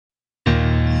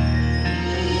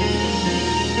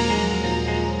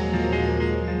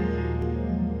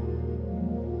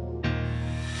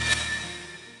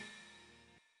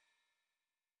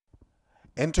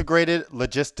Integrated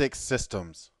logistics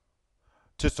systems.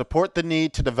 To support the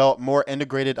need to develop more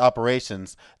integrated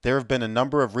operations, there have been a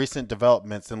number of recent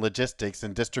developments in logistics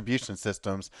and distribution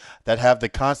systems that have the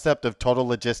concept of total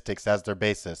logistics as their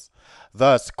basis.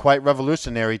 Thus, quite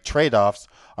revolutionary trade-offs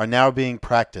are now being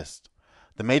practiced.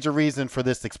 The major reason for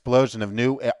this explosion of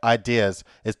new ideas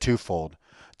is twofold.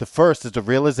 The first is the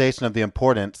realization of the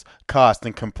importance, cost,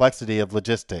 and complexity of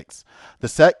logistics. The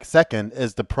second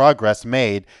is the progress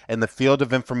made in the field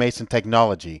of information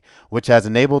technology, which has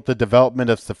enabled the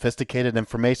development of sophisticated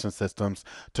information systems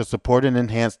to support and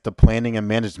enhance the planning and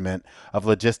management of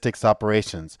logistics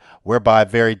operations, whereby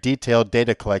very detailed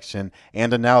data collection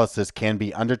and analysis can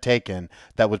be undertaken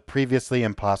that was previously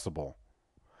impossible.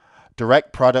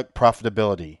 Direct product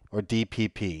profitability, or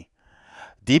DPP.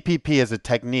 DPP is a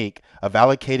technique of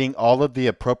allocating all of the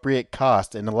appropriate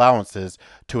costs and allowances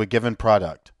to a given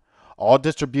product. All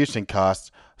distribution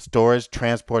costs, storage,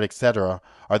 transport, etc.,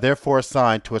 are therefore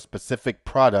assigned to a specific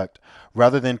product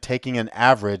rather than taking an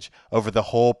average over the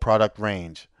whole product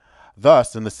range.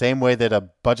 Thus, in the same way that a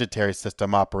budgetary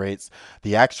system operates,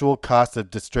 the actual costs of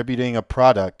distributing a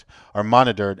product are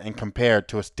monitored and compared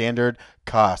to a standard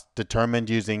cost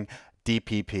determined using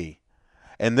DPP.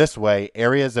 In this way,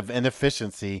 areas of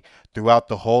inefficiency throughout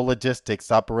the whole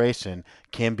logistics operation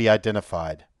can be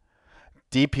identified.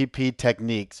 DPP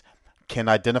techniques can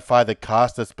identify the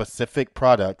cost of specific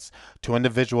products to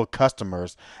individual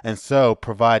customers and so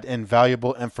provide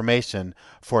invaluable information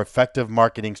for effective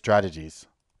marketing strategies.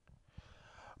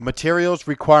 Materials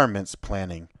Requirements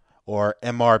Planning, or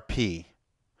MRP,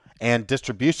 and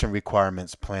Distribution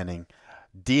Requirements Planning,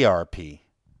 DRP.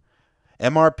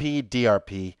 MRP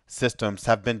DRP systems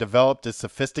have been developed as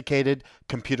sophisticated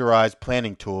computerized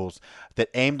planning tools that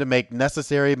aim to make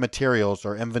necessary materials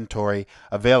or inventory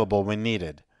available when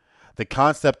needed. The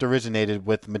concept originated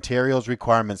with materials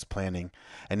requirements planning,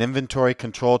 an inventory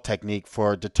control technique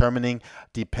for determining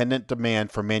dependent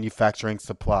demand for manufacturing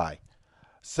supply.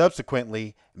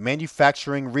 Subsequently,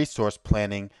 manufacturing resource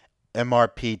planning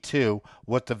MRP2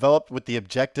 was developed with the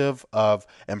objective of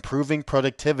improving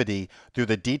productivity through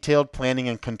the detailed planning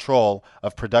and control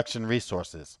of production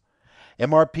resources.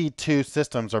 MRP2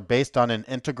 systems are based on an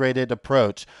integrated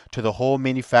approach to the whole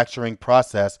manufacturing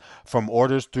process, from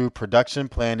orders through production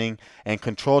planning and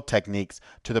control techniques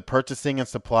to the purchasing and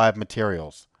supply of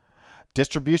materials.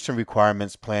 Distribution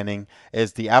requirements planning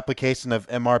is the application of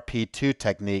MRP2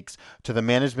 techniques to the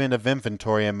management of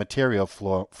inventory and material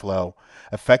flow,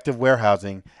 effective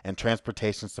warehousing, and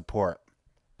transportation support.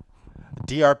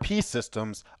 DRP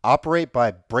systems operate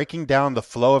by breaking down the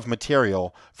flow of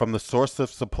material from the source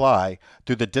of supply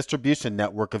through the distribution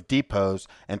network of depots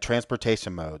and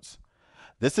transportation modes.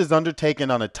 This is undertaken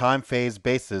on a time phase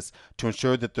basis to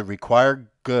ensure that the required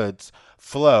goods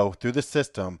flow through the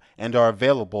system and are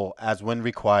available as when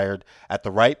required at the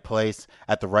right place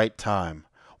at the right time,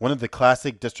 one of the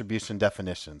classic distribution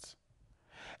definitions.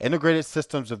 Integrated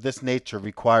systems of this nature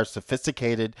require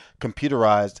sophisticated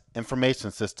computerized information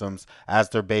systems as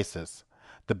their basis.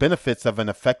 The benefits of an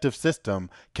effective system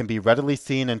can be readily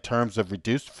seen in terms of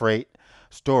reduced freight,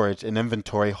 storage, and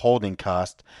inventory holding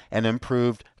cost, and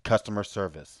improved customer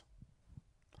service.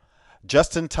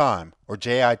 Just in time, or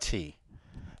JIT.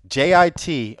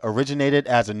 JIT originated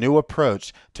as a new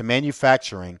approach to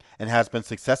manufacturing and has been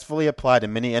successfully applied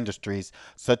in many industries,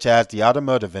 such as the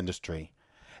automotive industry.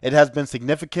 It has been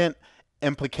significant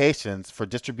implications for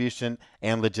distribution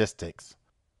and logistics.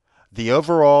 The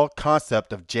overall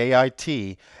concept of JIT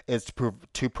is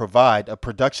to provide a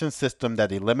production system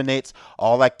that eliminates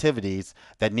all activities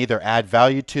that neither add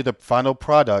value to the final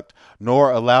product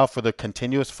nor allow for the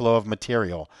continuous flow of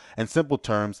material. In simple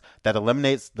terms, that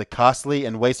eliminates the costly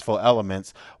and wasteful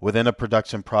elements within a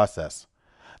production process.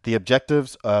 The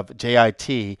objectives of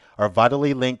JIT are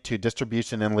vitally linked to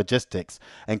distribution and logistics,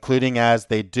 including as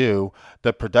they do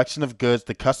the production of goods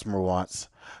the customer wants,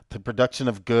 the production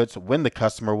of goods when the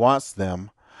customer wants them,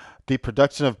 the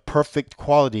production of perfect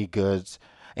quality goods,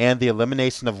 and the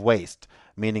elimination of waste,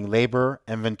 meaning labor,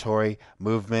 inventory,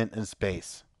 movement, and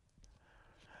space.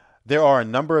 There are a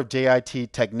number of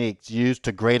JIT techniques used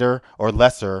to greater or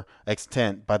lesser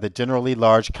extent by the generally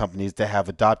large companies that have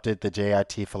adopted the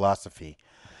JIT philosophy.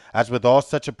 As with all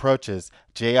such approaches,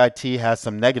 JIT has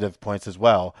some negative points as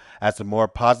well as the more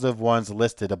positive ones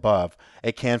listed above.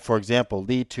 It can, for example,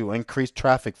 lead to increased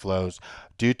traffic flows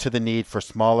due to the need for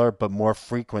smaller but more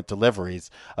frequent deliveries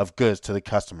of goods to the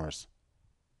customers.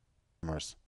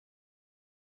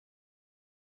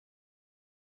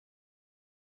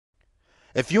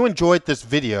 If you enjoyed this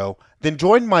video, Then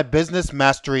join my Business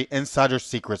Mastery Insider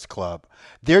Secrets Club.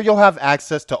 There you'll have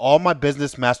access to all my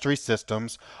business mastery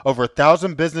systems, over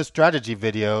 1,000 business strategy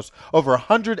videos, over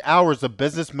 100 hours of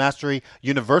Business Mastery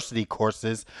University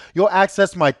courses. You'll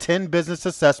access my 10 business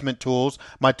assessment tools,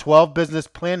 my 12 business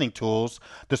planning tools,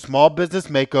 the Small Business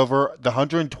Makeover, the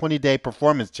 120-day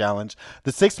performance challenge,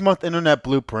 the 6-month internet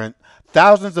blueprint,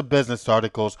 thousands of business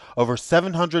articles, over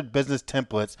 700 business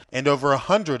templates, and over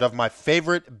 100 of my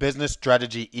favorite business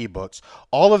strategy ebooks.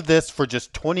 All of this for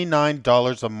just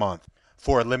 $29 a month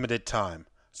for a limited time.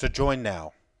 So join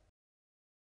now.